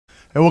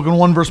Hey, welcome to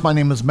One Verse. My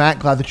name is Matt.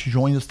 Glad that you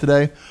joined us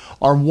today.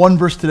 Our one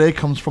verse today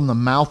comes from the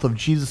mouth of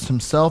Jesus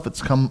himself. It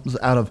comes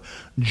out of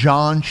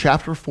John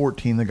chapter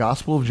 14, the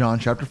Gospel of John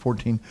chapter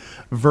 14,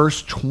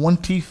 verse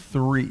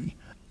 23.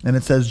 And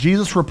it says,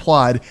 Jesus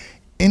replied,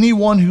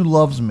 anyone who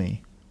loves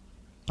me.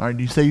 All right,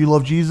 do you say you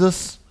love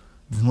Jesus?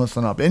 Then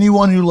listen up.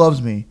 Anyone who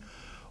loves me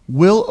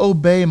will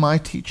obey my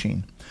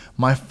teaching.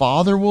 My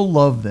Father will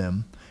love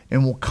them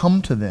and will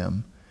come to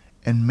them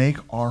and make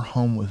our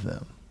home with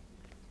them.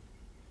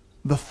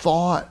 The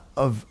thought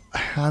of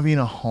having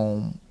a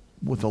home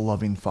with a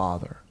loving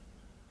Father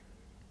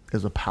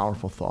is a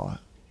powerful thought.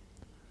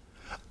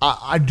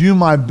 I do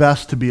my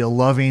best to be a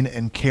loving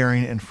and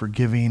caring and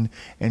forgiving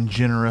and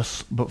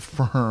generous but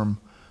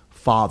firm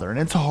father. And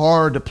it's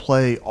hard to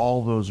play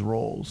all those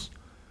roles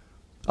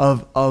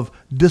of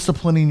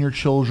disciplining your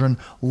children,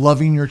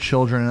 loving your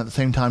children, and at the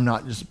same time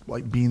not just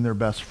like being their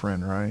best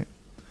friend, right?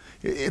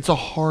 It's a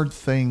hard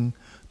thing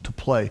to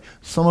play.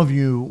 Some of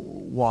you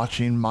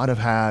watching might have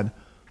had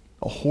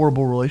a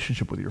horrible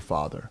relationship with your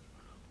father.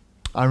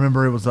 I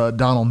remember it was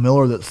Donald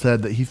Miller that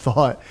said that he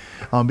thought,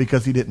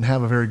 because he didn't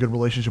have a very good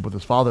relationship with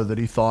his father, that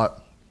he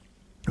thought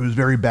it was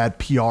very bad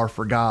PR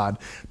for God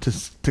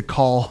to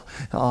call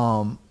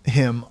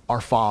him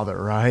our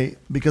Father, right?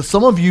 Because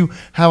some of you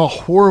have a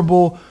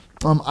horrible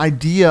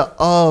idea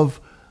of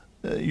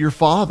your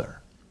father,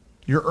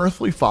 your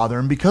earthly father,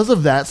 and because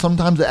of that,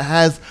 sometimes it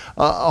has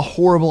a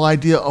horrible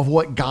idea of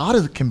what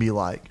God can be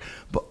like.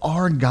 But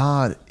our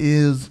God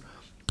is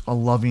a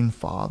loving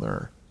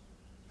Father,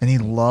 and he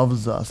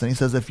loves us. And he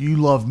says, if you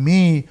love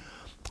me,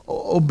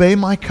 obey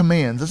my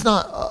commands. It's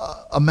not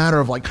a matter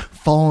of like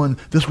following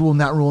this rule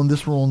and that rule and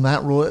this rule and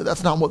that rule.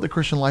 That's not what the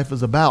Christian life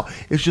is about.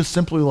 It's just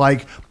simply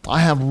like, I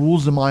have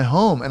rules in my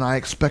home, and I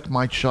expect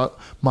my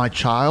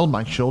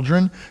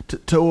children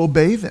to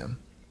obey them.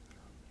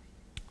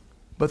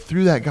 But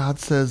through that, God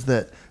says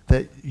that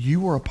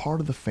you are a part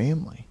of the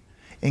family,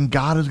 and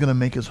God is going to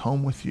make his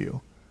home with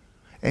you.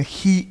 And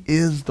he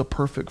is the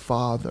perfect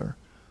Father.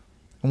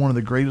 And one of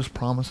the greatest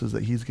promises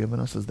that he's given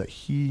us is that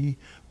he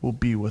will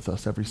be with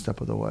us every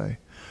step of the way.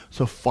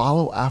 So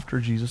follow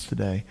after Jesus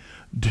today.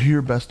 Do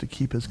your best to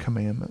keep his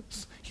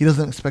commandments. He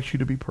doesn't expect you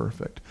to be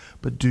perfect,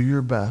 but do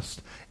your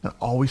best and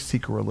always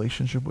seek a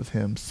relationship with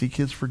him. Seek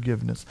his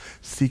forgiveness.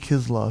 Seek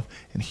his love,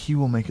 and he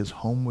will make his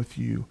home with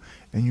you,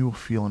 and you will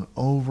feel an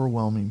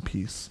overwhelming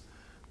peace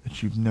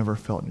that you've never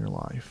felt in your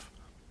life.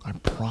 I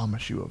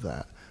promise you of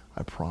that.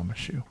 I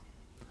promise you.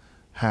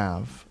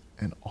 Have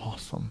an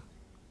awesome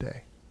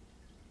day.